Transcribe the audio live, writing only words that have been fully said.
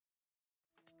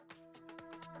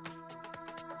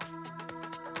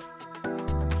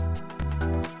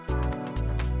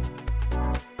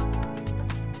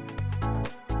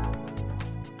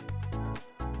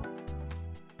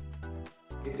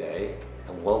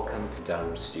Welcome to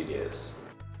Durham Studios.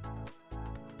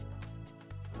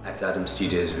 At Durham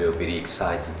Studios we are very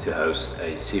excited to host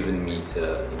a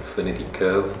 7-meter infinity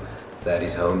curve that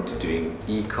is home to doing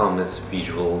e-commerce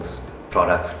visuals,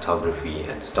 product photography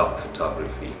and stock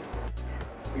photography.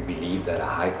 We believe that a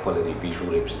high quality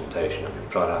visual representation of your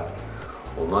product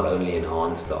will not only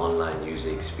enhance the online user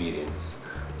experience,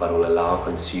 but will allow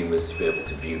consumers to be able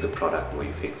to view the product more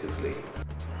effectively.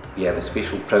 We have a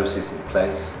special process in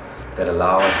place that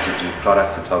allows us to do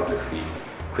product photography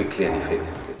quickly and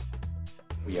effectively.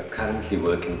 We are currently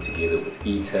working together with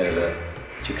eTailer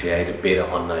to create a better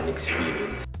online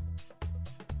experience.